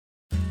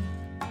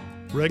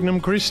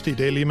Regnum Christi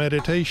Daily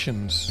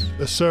Meditations,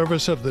 the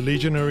service of the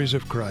Legionaries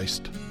of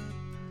Christ.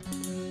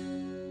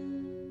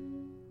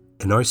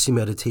 An RC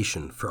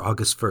Meditation for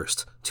August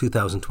 1st,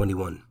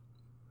 2021.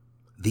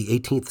 The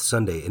 18th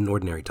Sunday in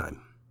Ordinary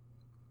Time.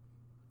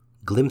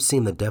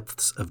 Glimpsing the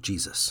Depths of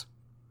Jesus.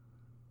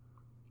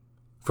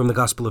 From the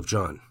Gospel of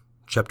John,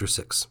 chapter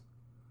 6.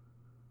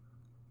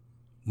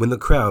 When the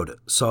crowd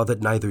saw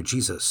that neither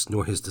Jesus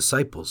nor his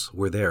disciples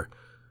were there,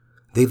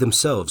 they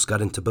themselves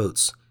got into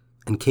boats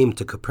and came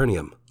to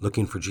Capernaum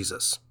looking for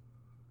Jesus.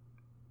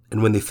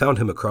 And when they found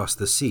him across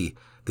the sea,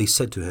 they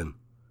said to him,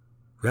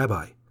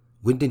 "Rabbi,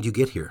 when did you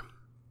get here?"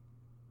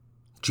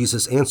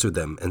 Jesus answered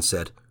them and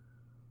said,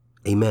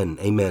 "Amen,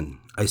 amen,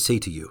 I say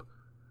to you,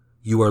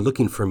 you are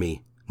looking for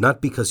me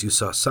not because you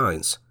saw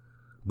signs,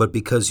 but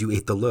because you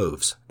ate the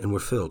loaves and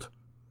were filled.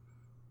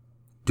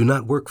 Do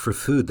not work for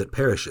food that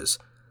perishes,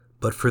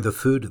 but for the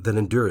food that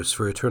endures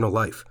for eternal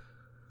life,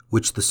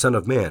 which the Son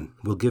of Man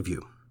will give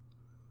you.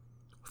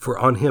 For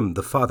on him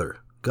the Father,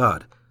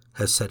 God,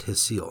 has set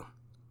his seal."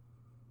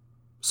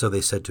 So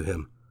they said to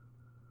him,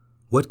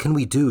 "What can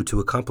we do to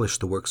accomplish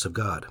the works of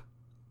God?"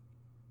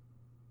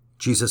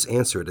 Jesus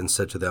answered and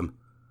said to them,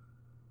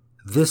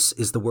 "This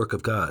is the work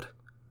of God,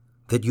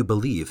 that you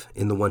believe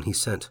in the one he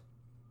sent."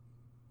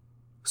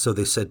 So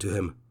they said to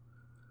him,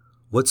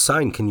 "What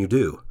sign can you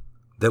do,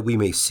 that we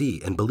may see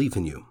and believe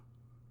in you?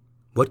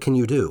 What can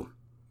you do?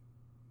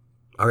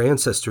 Our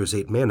ancestors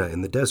ate manna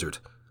in the desert,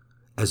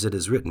 as it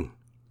is written,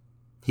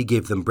 He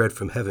gave them bread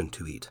from heaven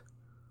to eat."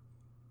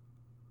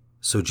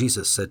 So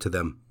Jesus said to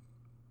them,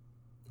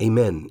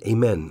 "Amen,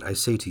 amen, I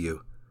say to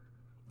you,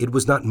 it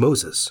was not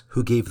Moses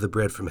who gave the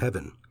bread from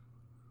heaven.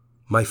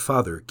 My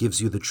Father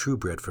gives you the true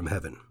bread from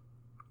heaven.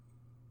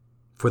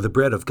 For the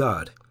bread of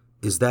God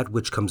is that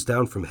which comes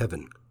down from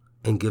heaven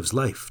and gives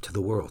life to the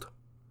world."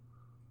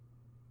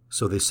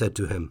 So they said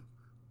to him,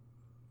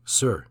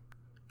 "Sir,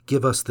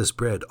 give us this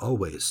bread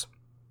always."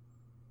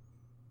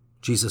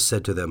 Jesus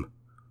said to them,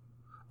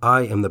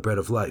 "I am the bread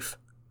of life.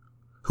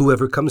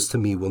 Whoever comes to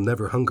me will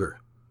never hunger,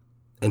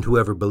 and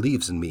whoever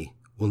believes in me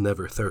will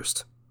never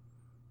thirst."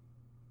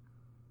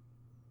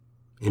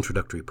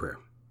 Introductory Prayer.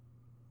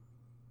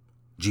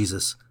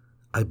 Jesus,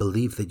 I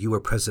believe that you are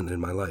present in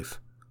my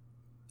life.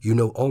 You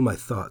know all my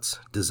thoughts,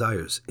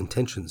 desires,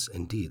 intentions,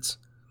 and deeds.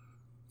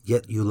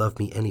 Yet you love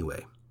me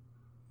anyway.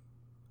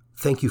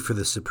 Thank you for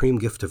the supreme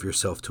gift of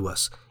yourself to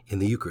us in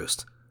the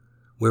Eucharist,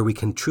 where we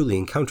can truly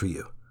encounter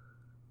you,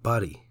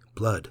 body,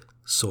 blood,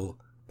 soul,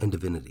 and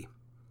divinity.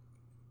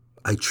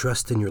 I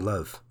trust in your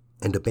love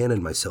and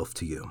abandon myself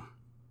to you.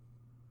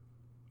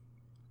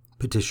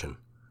 Petition.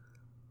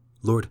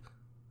 Lord,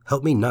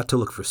 help me not to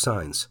look for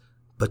signs,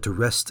 but to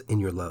rest in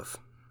your love.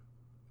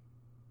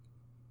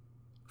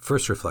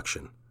 First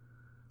reflection.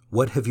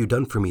 What have you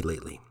done for me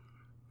lately?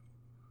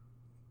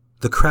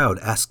 The crowd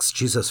asks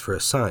Jesus for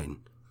a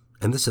sign,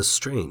 and this is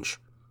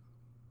strange.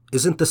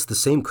 Isn't this the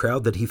same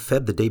crowd that he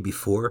fed the day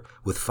before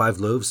with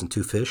 5 loaves and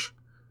 2 fish?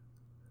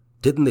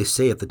 Didn't they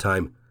say at the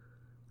time,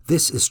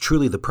 "This is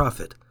truly the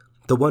prophet,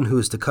 the one who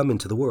is to come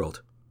into the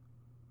world"?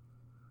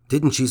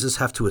 Didn't Jesus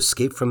have to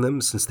escape from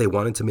them since they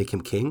wanted to make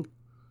him king?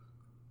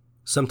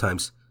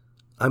 Sometimes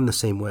I'm the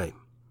same way.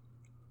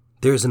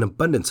 There is an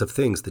abundance of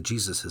things that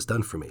Jesus has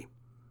done for me.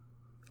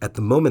 At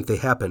the moment they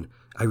happen,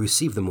 I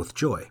receive them with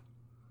joy.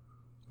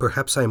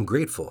 Perhaps I am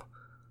grateful,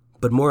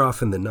 but more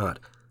often than not,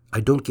 I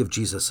don't give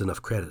Jesus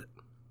enough credit.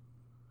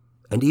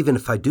 And even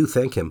if I do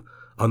thank him,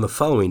 on the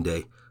following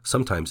day,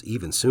 sometimes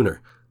even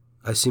sooner,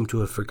 I seem to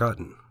have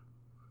forgotten.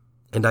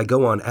 And I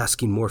go on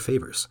asking more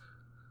favors.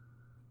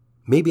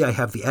 Maybe I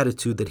have the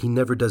attitude that he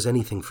never does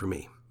anything for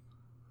me.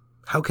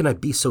 How can I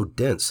be so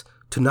dense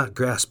to not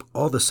grasp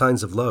all the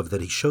signs of love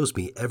that he shows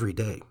me every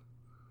day?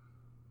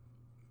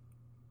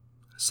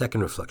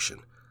 Second reflection.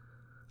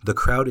 The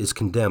crowd is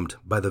condemned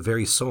by the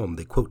very psalm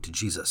they quote to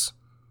Jesus.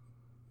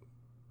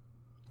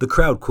 The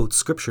crowd quotes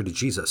scripture to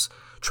Jesus,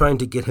 trying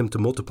to get him to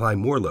multiply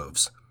more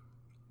loaves.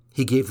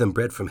 He gave them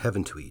bread from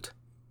heaven to eat.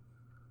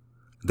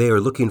 They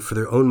are looking for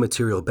their own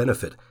material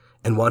benefit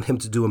and want him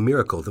to do a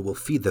miracle that will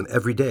feed them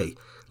every day,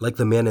 like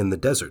the manna in the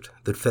desert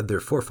that fed their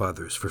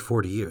forefathers for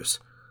 40 years.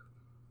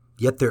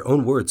 Yet their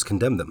own words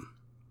condemn them.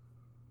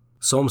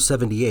 Psalm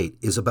 78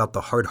 is about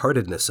the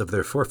hard-heartedness of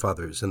their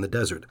forefathers in the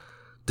desert,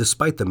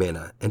 despite the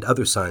manna and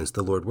other signs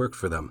the Lord worked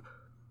for them.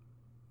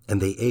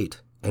 And they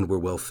ate and were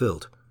well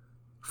filled,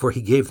 for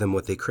he gave them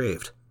what they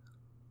craved.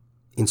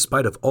 In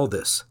spite of all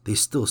this, they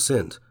still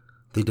sinned.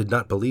 They did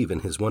not believe in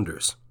his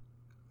wonders.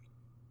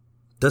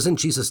 Doesn't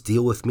Jesus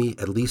deal with me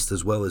at least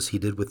as well as he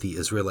did with the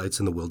Israelites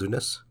in the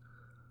wilderness?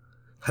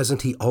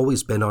 Hasn't he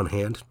always been on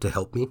hand to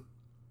help me?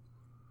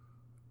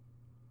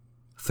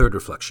 Third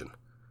reflection.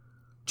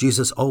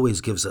 Jesus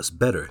always gives us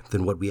better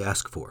than what we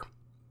ask for.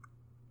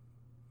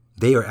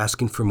 They are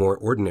asking for more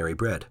ordinary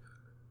bread.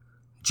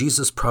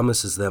 Jesus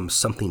promises them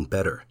something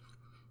better,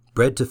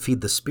 bread to feed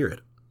the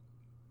spirit.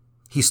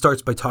 He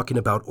starts by talking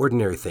about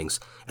ordinary things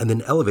and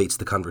then elevates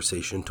the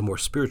conversation to more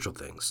spiritual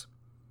things.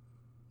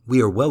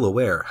 We are well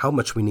aware how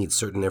much we need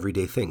certain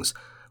everyday things,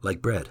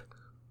 like bread.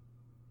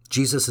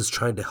 Jesus is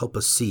trying to help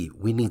us see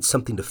we need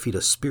something to feed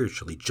us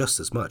spiritually just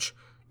as much,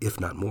 if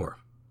not more.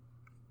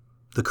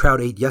 The crowd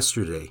ate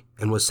yesterday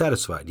and was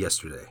satisfied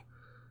yesterday.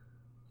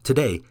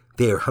 Today,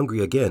 they are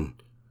hungry again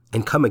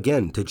and come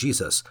again to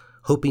Jesus,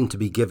 hoping to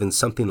be given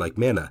something like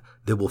manna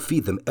that will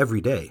feed them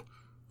every day,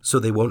 so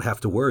they won't have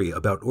to worry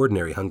about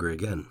ordinary hunger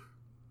again.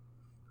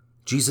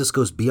 Jesus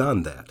goes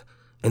beyond that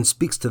and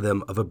speaks to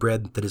them of a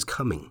bread that is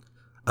coming,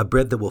 a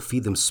bread that will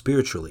feed them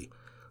spiritually,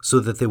 so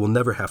that they will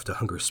never have to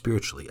hunger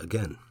spiritually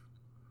again.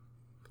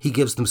 He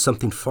gives them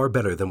something far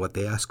better than what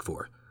they ask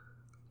for,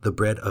 the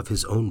bread of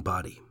his own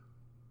body.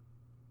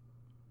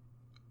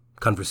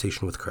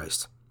 Conversation with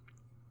Christ.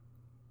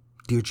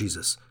 Dear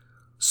Jesus,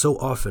 so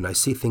often I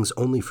see things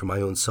only from my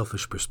own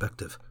selfish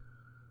perspective.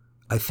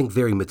 I think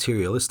very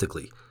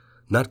materialistically,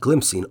 not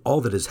glimpsing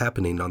all that is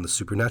happening on the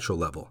supernatural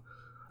level,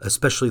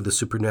 especially the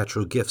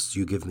supernatural gifts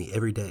you give me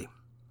every day.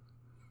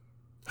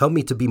 Help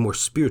me to be more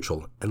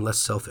spiritual and less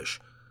selfish.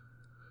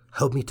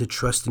 Help me to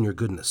trust in your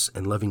goodness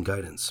and loving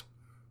guidance.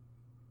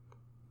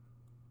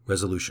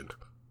 Resolution.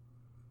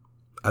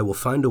 I will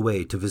find a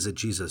way to visit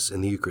Jesus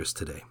in the Eucharist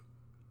today.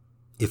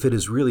 If it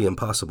is really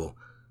impossible,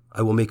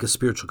 I will make a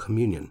spiritual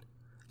communion,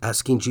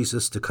 asking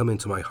Jesus to come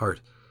into my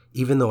heart,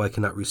 even though I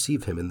cannot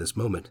receive him in this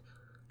moment,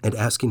 and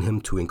asking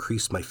him to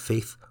increase my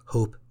faith,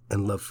 hope,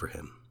 and love for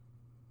him.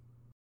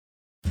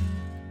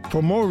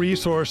 For more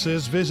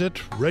resources, visit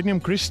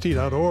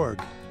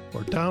regnumchristi.org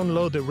or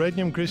download the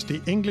Regnum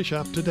Christi English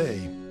app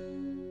today.